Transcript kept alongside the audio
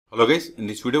Hello guys, in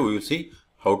this video we will see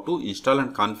how to install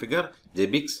and configure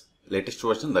Zabbix latest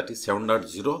version, that is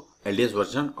 7.0 LTS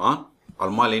version on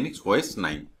AlmaLinux OS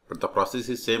 9. But the process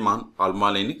is same on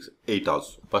AlmaLinux 8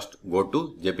 also. First go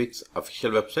to Zabbix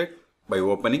official website by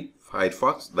opening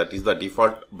Firefox, that is the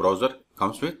default browser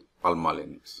comes with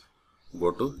AlmaLinux.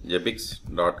 Go to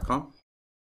zabbix.com.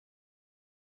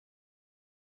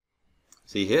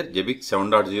 See here Zabbix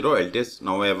 7.0 LTS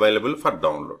now available for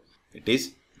download. It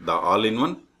is the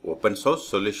all-in-one open source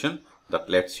solution that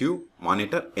lets you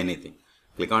monitor anything.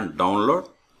 Click on download.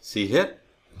 See here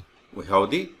we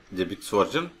have the Zabbix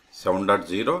version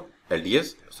 7.0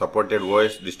 LTS. Supported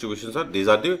OS distributions are, these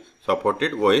are the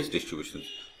supported OS distributions.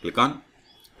 Click on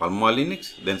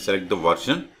AlmaLinux, then select the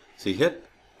version. See here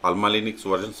AlmaLinux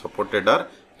version supported are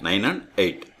 9 and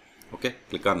 8. Okay,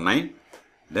 click on 9,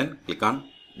 then click on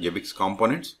Zabbix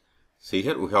components. See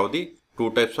here we have the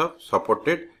two types of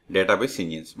supported database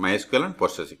engines, MySQL and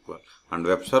PostgreSQL, and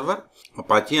web server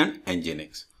Apache and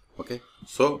Nginx. Okay,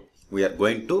 so we are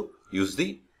going to use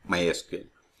the MySQL.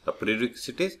 The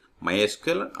prerequisite is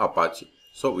MySQL and Apache.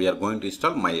 So we are going to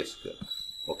install MySQL.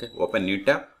 Okay, open new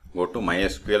tab, go to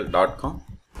mysql.com,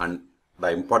 and the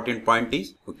important point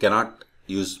is we cannot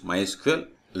use MySQL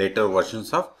later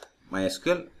versions of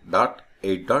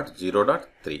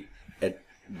MySQL.8.0.3. At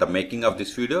the making of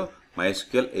this video,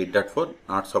 MySQL 8.4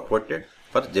 not supported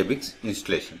for Zabbix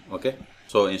installation. Okay,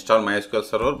 so install MySQL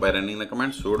server by running the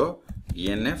command sudo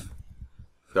enf.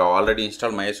 If you have already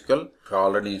installed MySQL,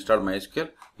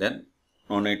 then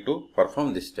no need to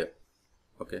perform this step.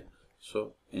 Okay,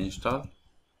 so install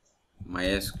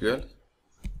MySQL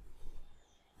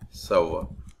server.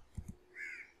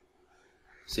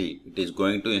 See, it is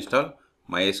going to install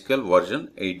MySQL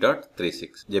version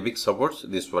 8.36. Zabbix supports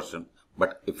this version,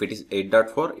 but if it is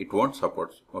 8.4, it won't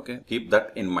support. Okay, keep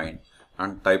that in mind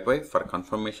and type I for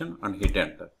confirmation and hit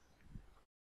enter.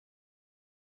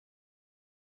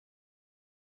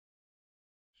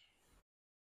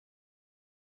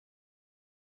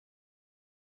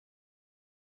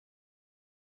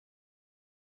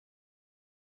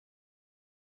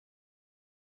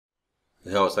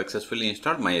 We have successfully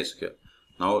installed MySQL.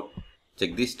 Now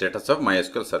check the status of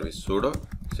MySQL service. Sudo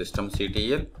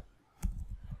systemctl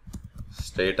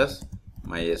status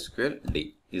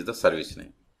mysql-d is the service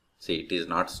name. See, it is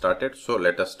not started, so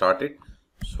let us start it.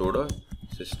 Sudo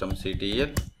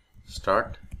systemctl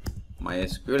start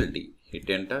mysql-d. Hit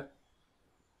enter.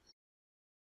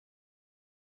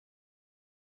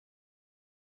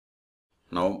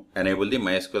 Now enable the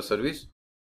MySQL service.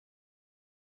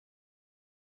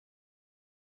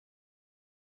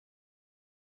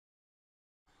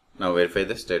 Now verify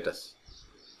the status.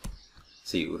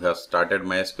 See, we have started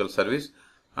MySQL service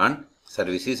and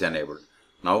service is enabled.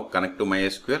 Now connect to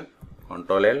MySQL.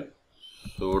 Ctrl L,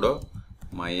 sudo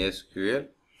mysql,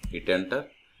 hit enter.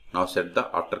 Now set the,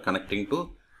 after connecting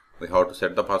to, we have to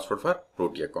set the password for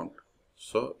root account.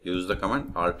 So use the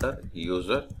command alter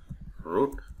user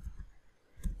root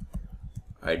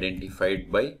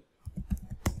identified by,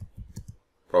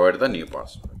 provide the new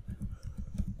password.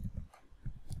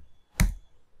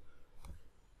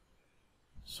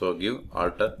 So give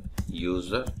alter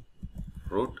user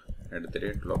root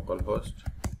 @localhost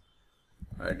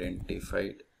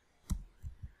identified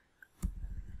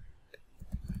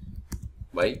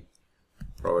by,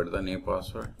 provide the new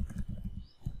password.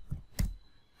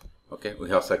 Okay, we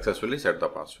have successfully set the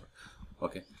password.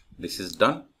 Okay, this is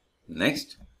done.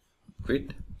 Next,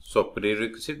 quit. So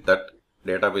prerequisite that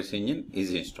database engine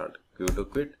is installed. Give to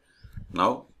quit.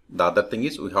 Now the other thing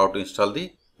is we have to install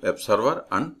the web server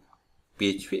and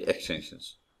PHP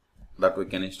extensions that we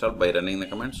can install by running the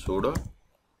command sudo.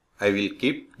 I will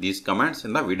keep these commands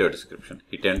in the video description.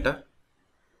 Hit enter.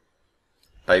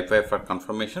 Type I for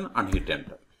confirmation and hit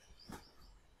enter.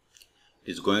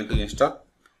 It is going to install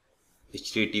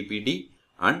httpd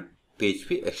and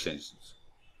PHP extensions.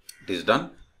 It is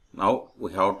done. Now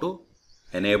we have to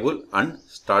enable and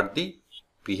start the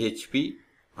PHP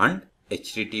and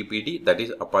httpd, that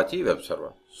is Apache web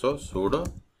server. So sudo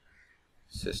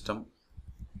systemctl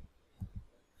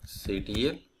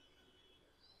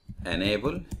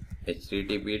enable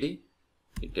httpd,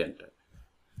 hit enter,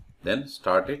 then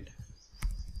start it.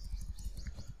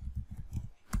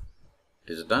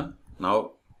 It is done.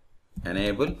 Now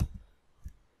enable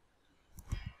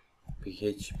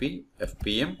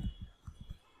php-fpm,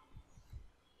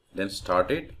 then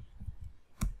start it.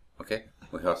 Okay,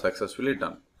 we have successfully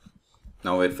done.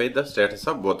 Now verify the status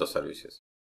of both the services.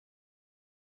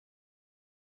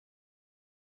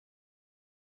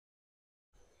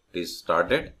 It is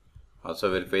started. Also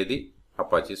verify the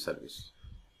Apache service.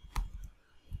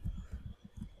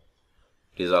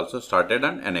 It is also started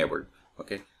and enabled.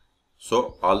 Okay,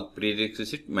 so all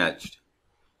prerequisite matched.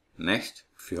 Next,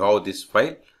 if you have this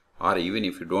file, or even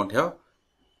if you don't have,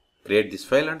 create this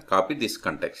file and copy this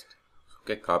context.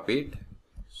 Okay, copy it,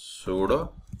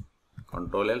 sudo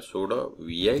Control L, sudo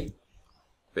vi,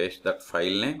 paste that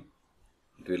file name.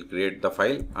 It will create the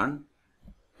file, and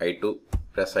I2,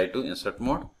 press I2 insert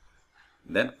mode.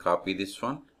 Then copy this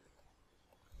one,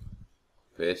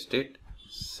 paste it,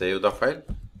 save the file,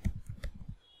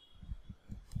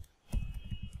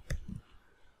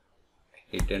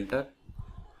 hit enter.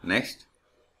 Next,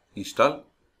 install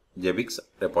Zabbix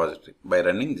repository by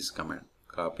running this command.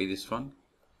 Copy this one,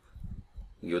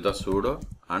 give the sudo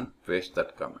and paste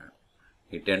that command.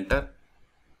 Hit enter.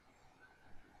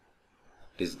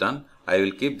 It is done. I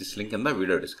will keep this link in the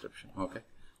video description. Okay.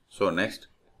 So next,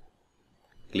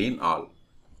 clean all.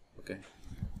 Okay.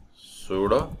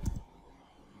 Sudo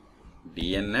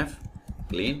dnf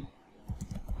clean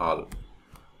all.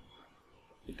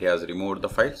 It has removed the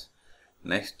files.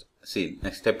 Next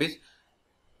step is,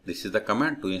 this is the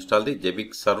command to install the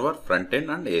Zabbix server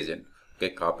frontend and agent.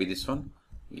 Okay, copy this one,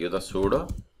 give the sudo,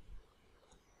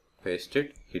 paste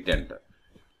it, hit enter.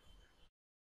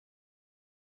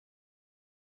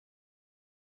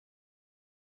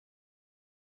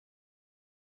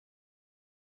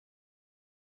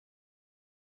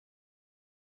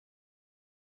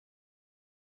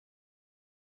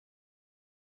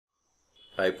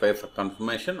 Type 5 for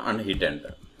confirmation and hit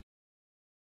enter.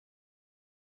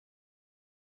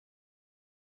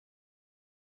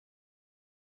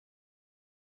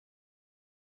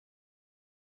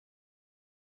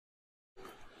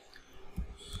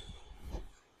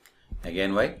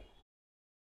 Again why?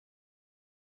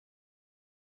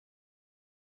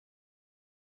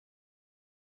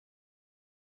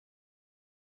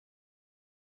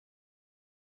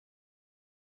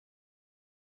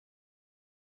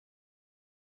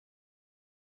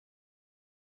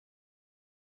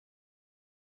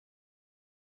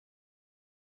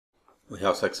 We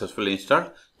have successfully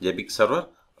installed Zabbix server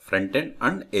frontend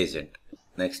and agent.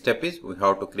 Next step is, we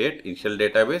have to create initial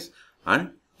database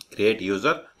and create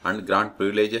user and grant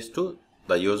privileges to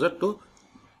the user to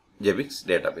Zabbix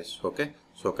database. Okay,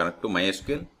 so connect to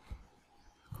MySQL,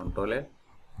 Control L,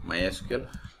 MySQL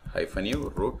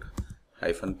 -u root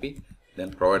 -p,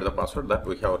 then provide the password that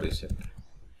we have reset.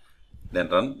 Then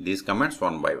run these commands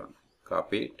one by one.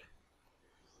 Copy it,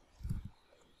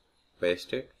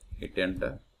 paste it, hit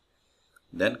enter.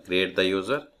 Then create the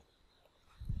user.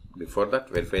 Before that,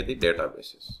 verify the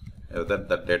databases, whether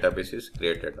that database is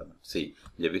created or not. See,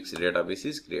 Zabbix database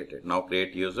is created. Now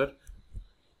create user.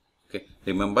 Okay,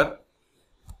 remember,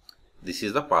 this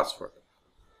is the password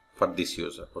for this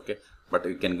user. Okay, but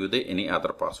you can give the any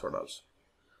other password also.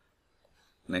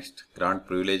 Next, grant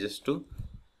privileges to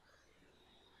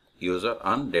user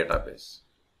and database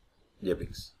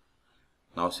Zabbix.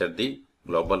 Now set the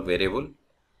global variable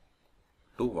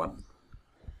to 1.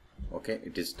 Okay,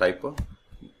 it is typo.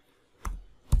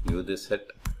 Give this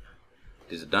set.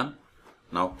 It is done.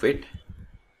 Now quit.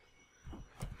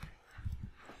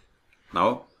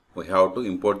 Now we have to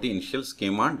import the initial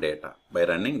schema and data by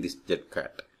running this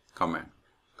zcat command.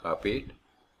 Copy it,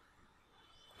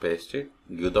 paste it,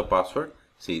 give the password.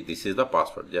 See, this is the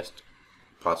password. Just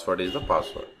password is the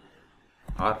password,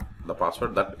 or the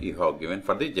password that you have given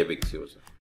for the Zabbix user.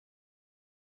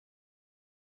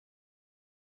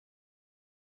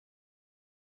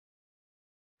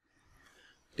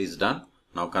 It is done.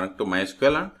 Now connect to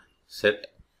MySQL and set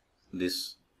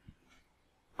this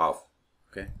off.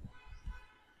 Okay.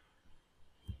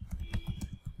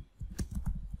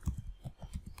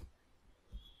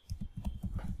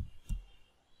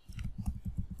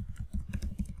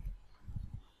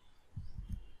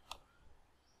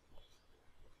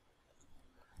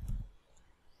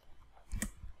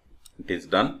 It is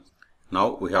done.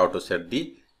 Now we have to set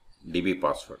the DB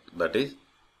password. That is,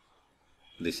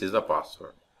 this is the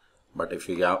password. But if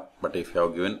you have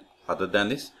given other than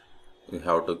this, you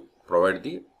have to provide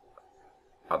the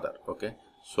other. Okay.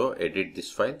 So edit this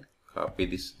file. Copy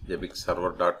this Zabbix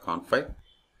server.conf file.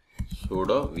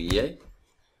 Sudo vi,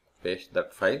 paste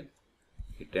that file.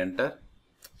 Hit enter.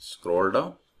 Scroll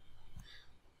down.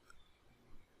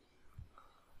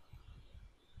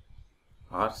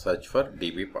 Or search for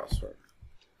DB password.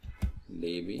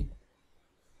 DB.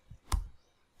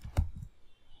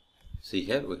 See,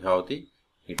 here we have the,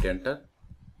 hit enter.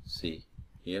 See,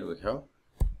 here we have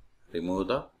remove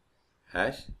the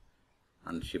hash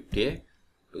and shift A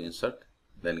to insert,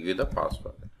 then give the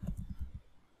password.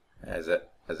 As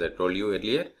I told you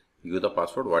earlier, give the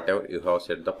password whatever you have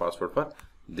set the password for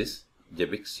this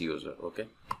Zabbix user. Okay,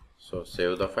 so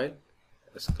save the file,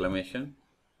 exclamation,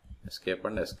 escape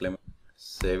and exclamation,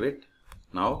 save it.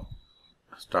 Now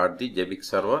start the Zabbix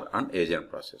server and agent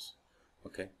process.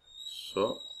 Okay,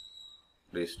 so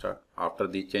restart. After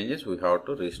the changes we have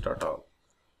to restart all.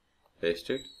 Paste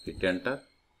it, hit enter,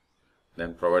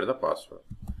 then provide the password.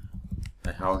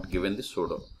 I haven't given the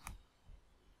sudo.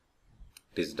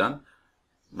 It is done.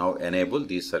 Now enable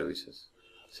these services.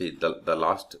 See, the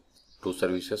last two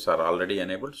services are already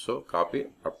enabled, so copy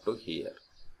up to here.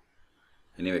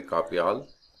 Anyway, copy all,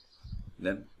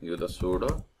 then use the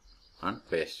sudo and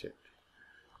paste it.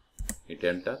 Hit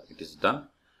enter. It is done.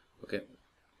 Okay.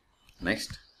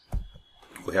 Next,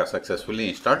 we have successfully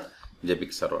installed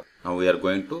Zabbix server. Now we are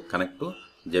going to connect to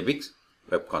Zabbix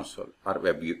web console or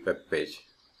web page.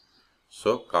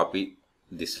 So copy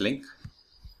this link,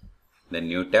 then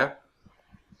new tab,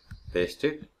 paste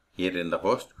it. Here in the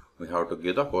host, we have to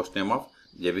give the host name of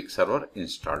Zabbix server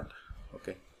installed.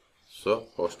 Okay. So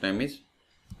host name is,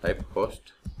 type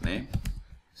host name.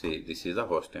 See, this is the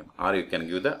host name, or you can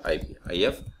give the IP,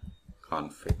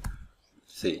 ifconfig.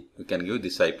 See, you can give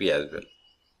this IP as well,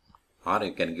 or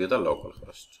you can give the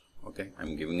localhost. Okay, I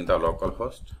am giving the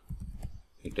localhost.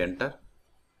 Hit enter.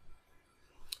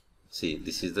 See,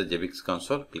 this is the Zabbix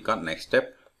console. Click on next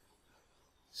step.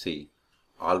 See,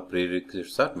 all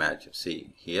prerequisites are matched.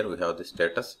 See, here we have the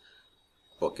status.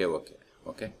 Okay.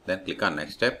 Then click on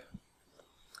next step.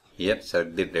 Here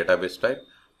select the database type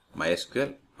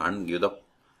MySQL and give the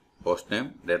host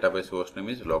name. Database host name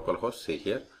is localhost. See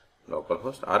here,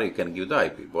 localhost, or you can give the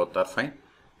IP. Both are fine.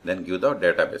 Then give the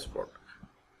database port.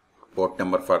 Port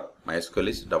number for MySQL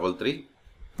is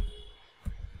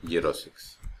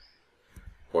 3306.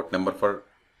 Port number for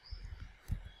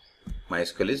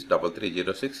MySQL is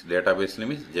 3306. Database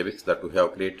name is Zabbix that we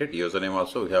have created. Username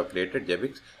also we have created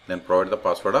Zabbix. Then provide the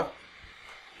password of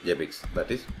Zabbix,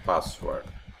 that is password,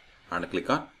 and click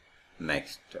on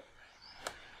next.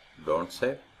 Don't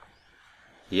save.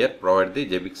 Here provide the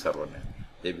Zabbix server name.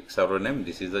 Zabbix server name.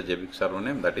 This is the Zabbix server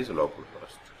name, that is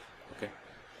localhost. Okay.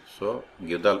 So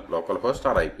give the localhost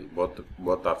or IP.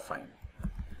 Both are fine.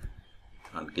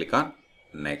 And click on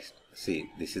next. See,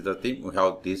 this is the theme. We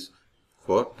have these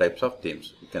 4 types of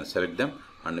themes. You can select them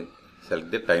and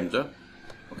select the time zone.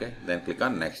 Okay. Then click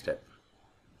on next step.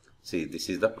 See, this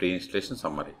is the pre-installation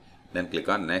summary. Then click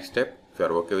on next step. If you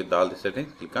are okay with all the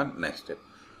settings, click on next step.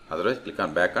 Otherwise, click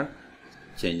on back and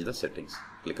change the settings.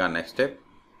 Click on next step.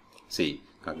 See,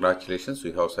 congratulations,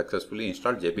 we have successfully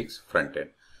installed Zabbix frontend.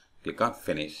 Click on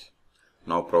finish.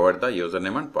 Now provide the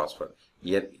username and password.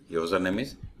 Here username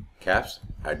is caps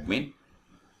admin.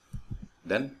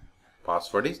 Then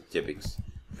password is Zabbix.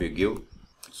 If you give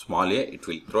small a, it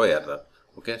will throw error.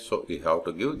 Okay, so you have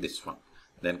to give this one.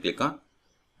 Then click on,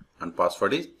 and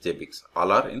password is Zabbix.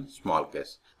 All are in small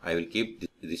case. I will keep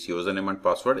this username and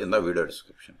password in the video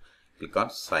description. Click on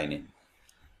sign in.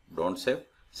 Don't save.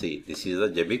 See, this is the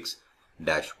Zabbix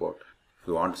dashboard. If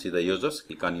you want to see the users,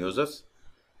 click on users.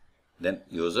 Then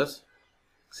users.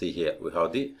 See here we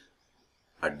have the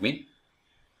admin,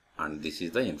 and this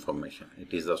is the information.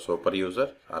 It is the super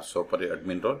user or super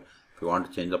admin role. If you want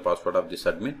to change the password of this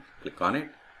admin, click on it.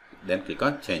 Then click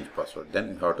on change password. Then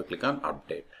you have to click on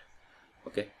update.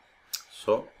 Okay.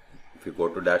 So if you go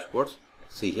to dashboards,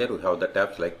 see here we have the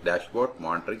tabs like dashboard,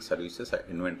 monitoring, services,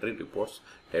 inventory, reports,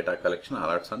 data collection,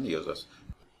 alerts, and users.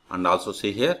 And also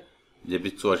see here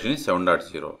Zabbix version is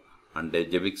 7.0 and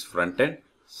Zabbix frontend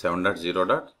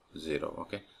 7.0.0.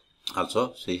 Okay.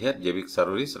 Also see here Zabbix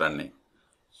server is running,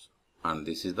 and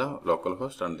this is the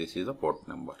localhost and this is the port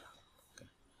number. Okay.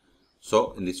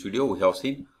 So in this video we have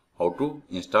seen how to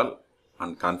install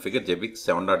and configure Zabbix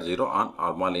 7.0 on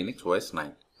AlmaLinux OS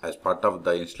 9. As part of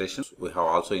the installations, we have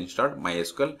also installed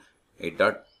MySQL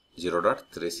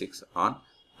 8.0.36 on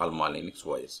AlmaLinux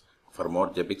OS. For more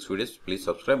Zabbix videos, please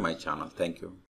subscribe my channel. Thank you.